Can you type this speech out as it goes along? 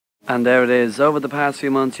And there it is. Over the past few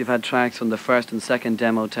months you've had tracks from the first and second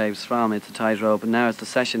demo tapes from It's a Tightrope, and now it's the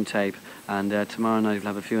session tape, and tomorrow night you'll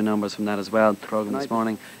have a few numbers from that as well. The programme this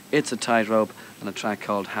morning, It's a Tightrope, and a track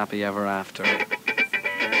called Happy Ever After.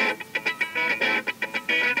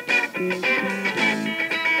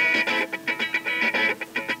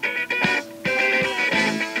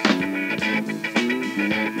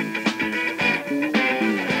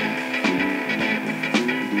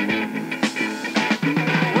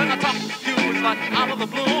 Out of the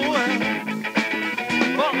blue,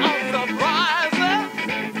 full of surprises.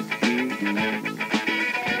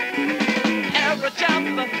 Every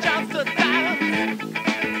chance to dance,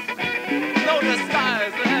 no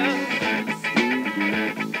disguises.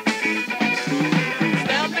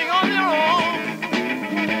 Standing on your own,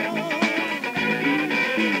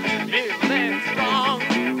 feeling strong.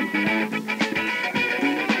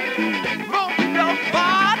 Move your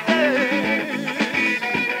body,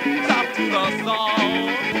 top to the song.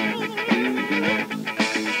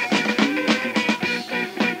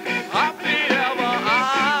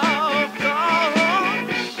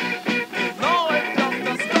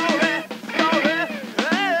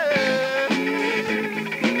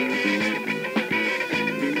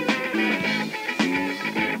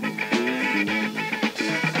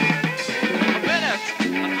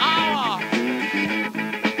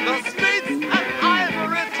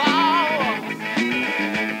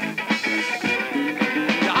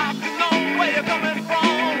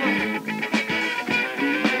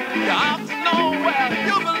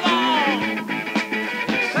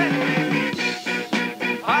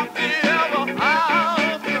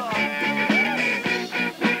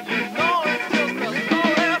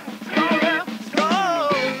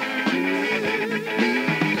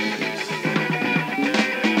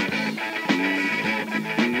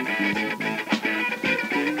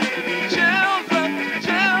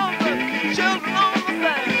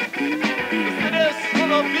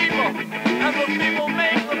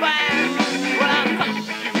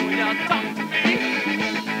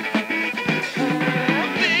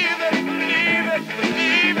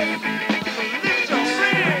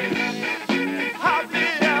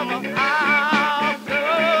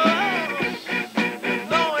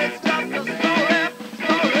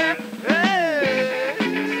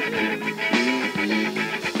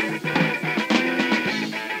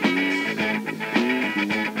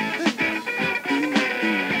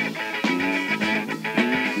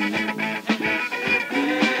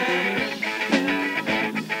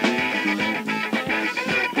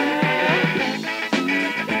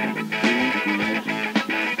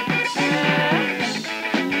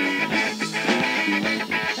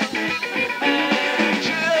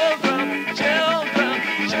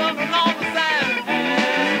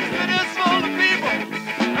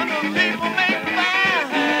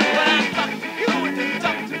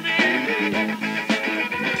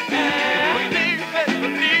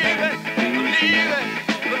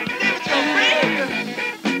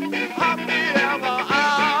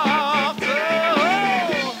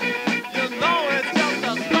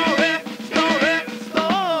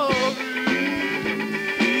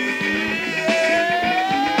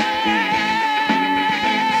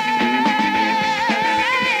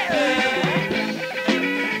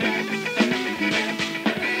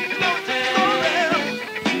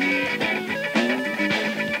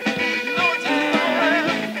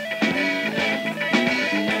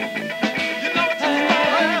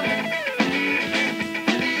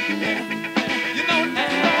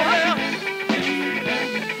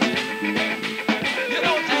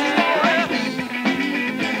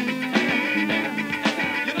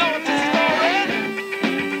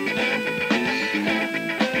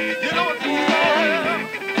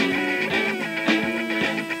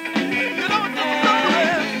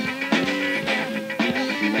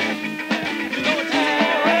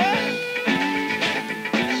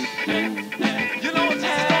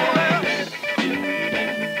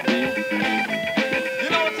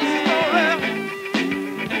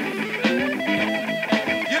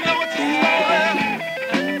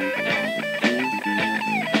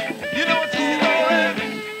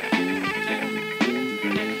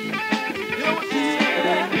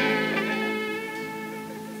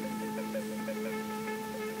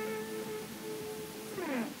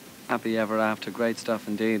 Happy Ever After, great stuff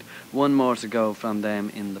indeed. One more to go from them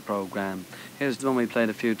in the programme. Here's the one we played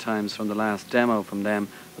a few times from the last demo from them,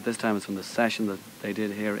 but this time it's from the session that they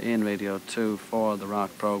did here in Radio 2 for the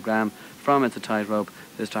rock programme. From It's a Tightrope,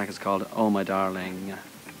 this track is called Oh My Darling.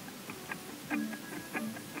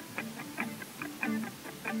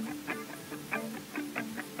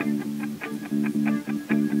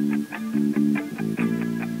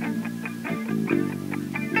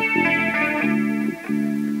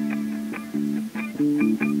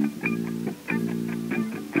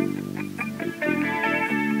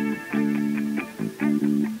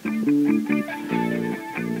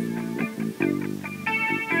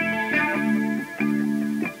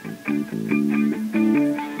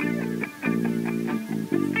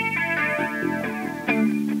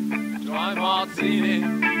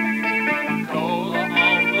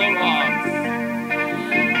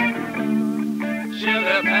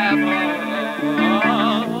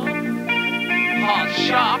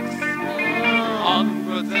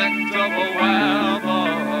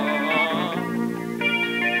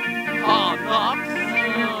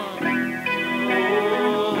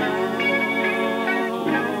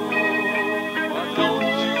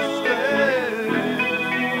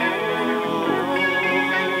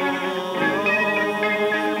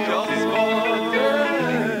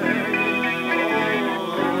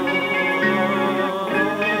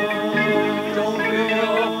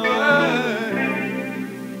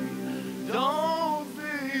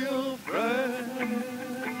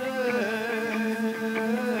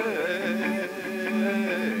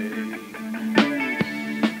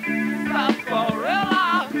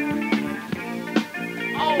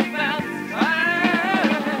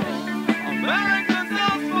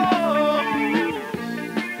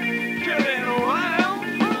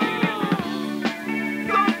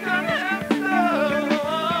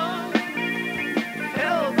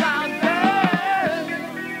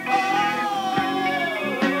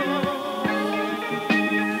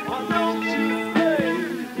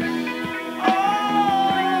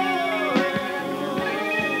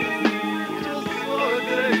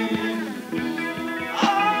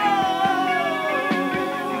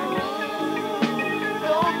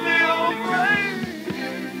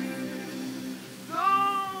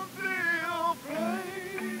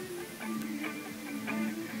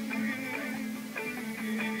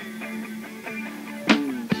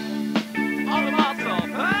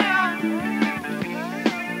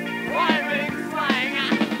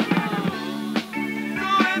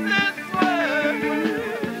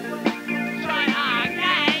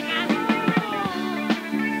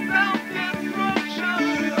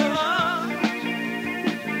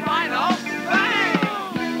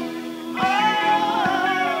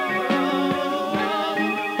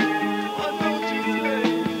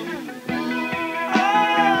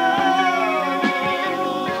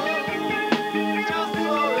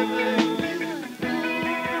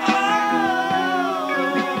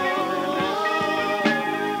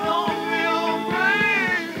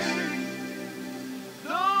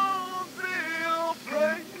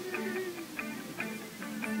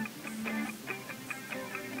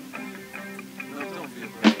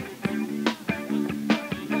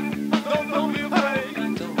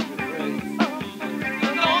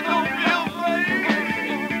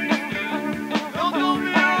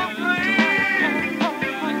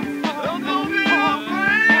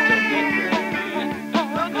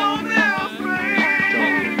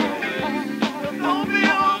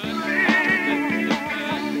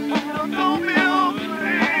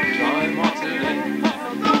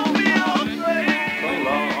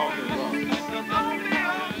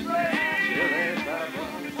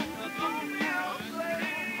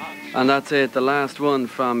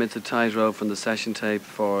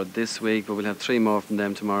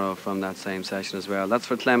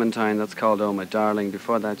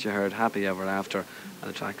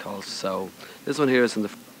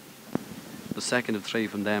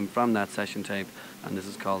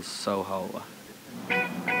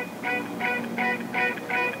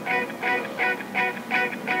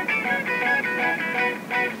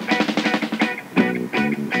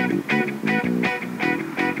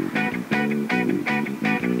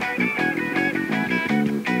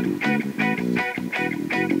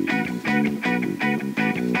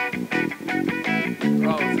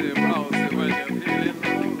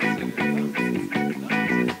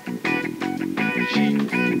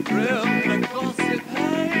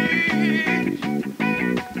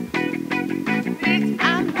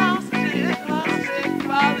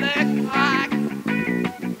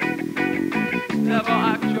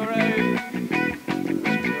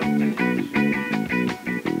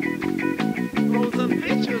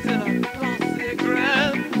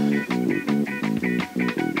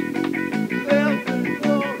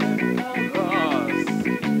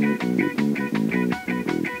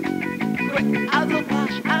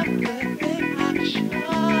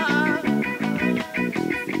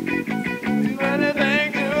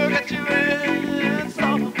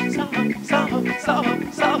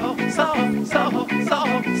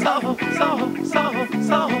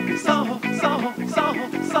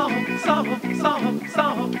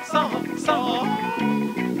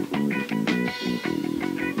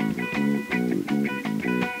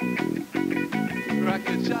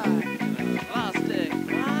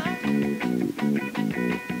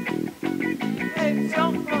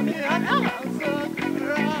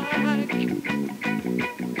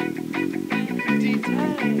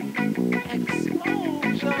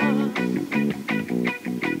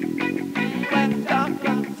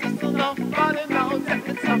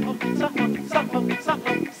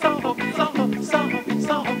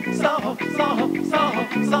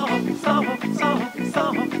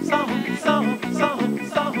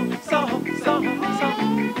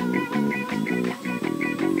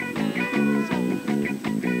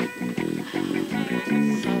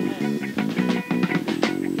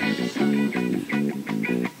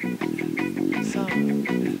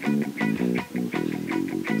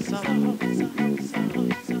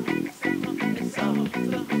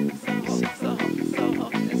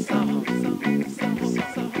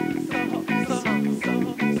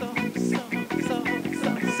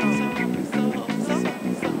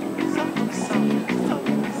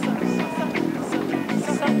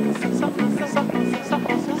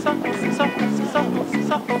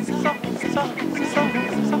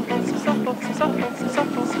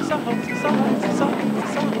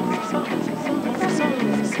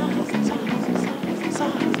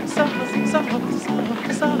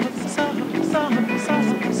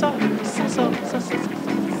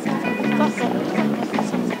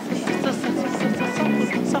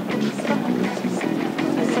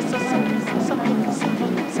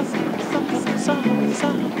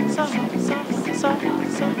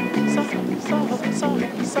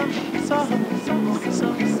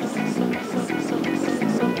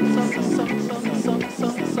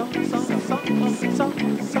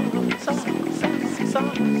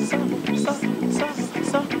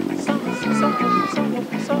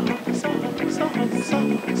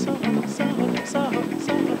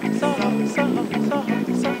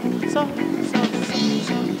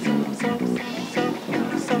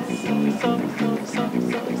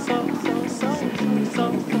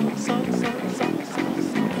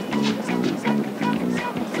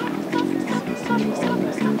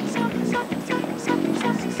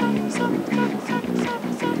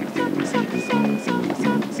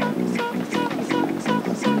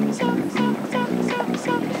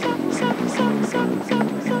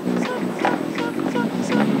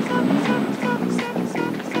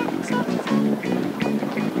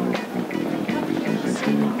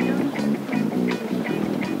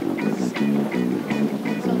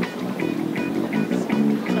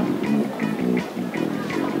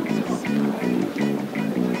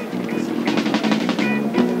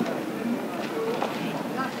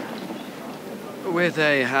 With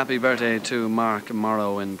a happy birthday to Mark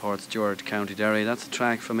Morrow in Portstewart, County Derry. That's a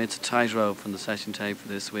track from It's Tightrope from the session tape for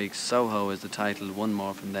this week. Soho is the title, one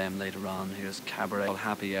more from them later on. Here's Cabaret,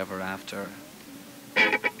 Happy Ever After.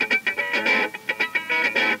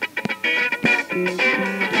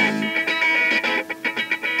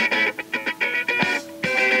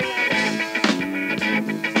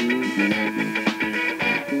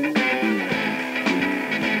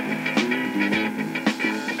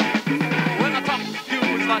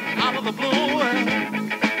 Out of the blue,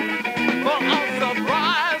 full of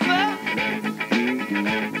surprises.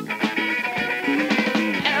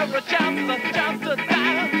 Every chance is a chance to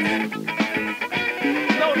dance.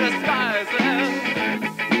 No disguises.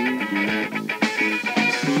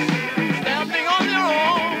 Standing on your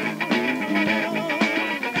own,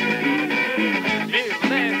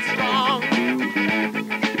 feeling strong.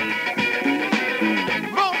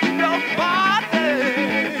 Move your body.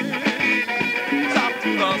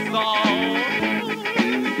 The song.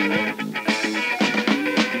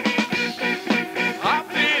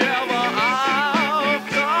 Happy ever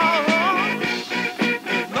after.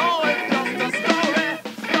 No, it's just a story,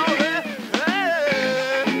 hey.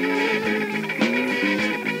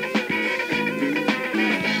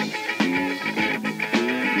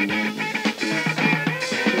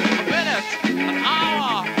 A minute, an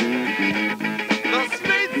hour, the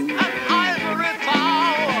streets and ivory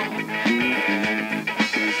tower.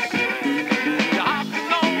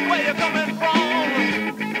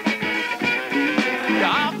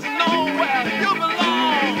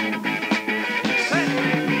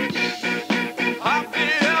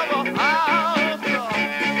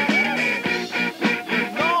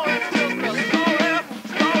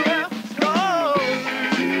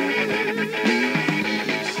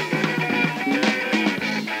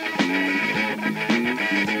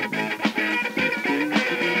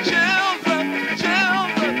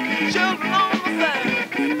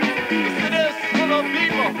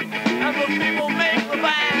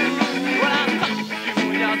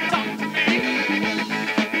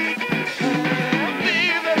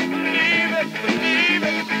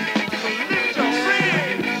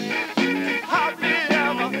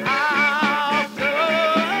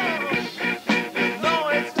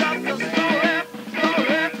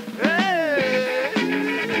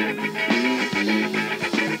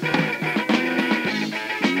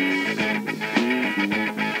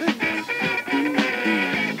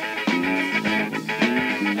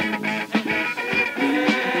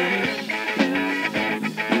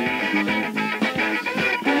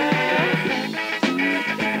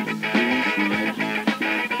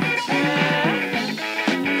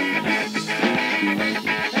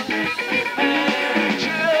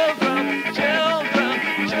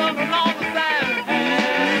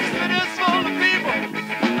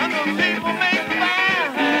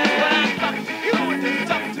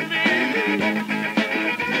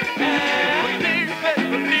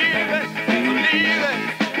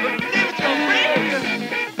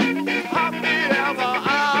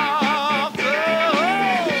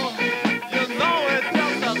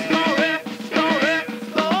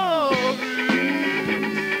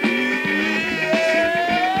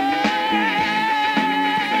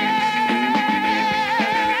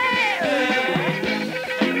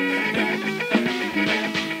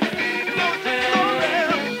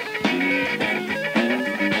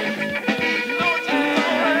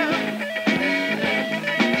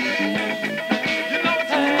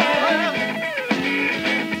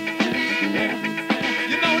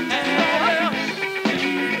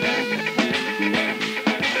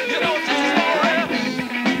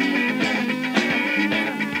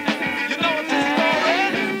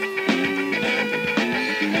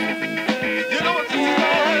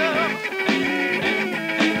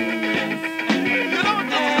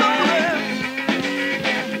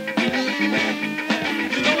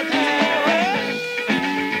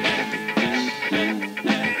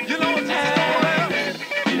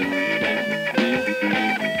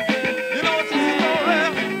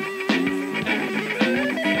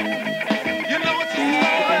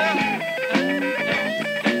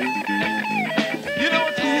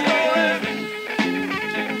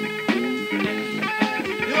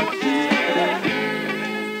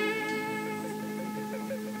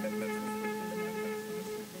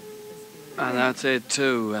 And that's it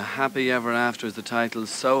too. Happy Ever After is the title.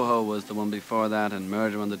 Soho was the one before that, and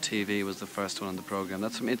Murder on the TV was the first one on the programme.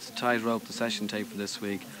 That's from It's Tightrope, the session tape for this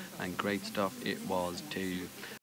week, and great stuff it was too.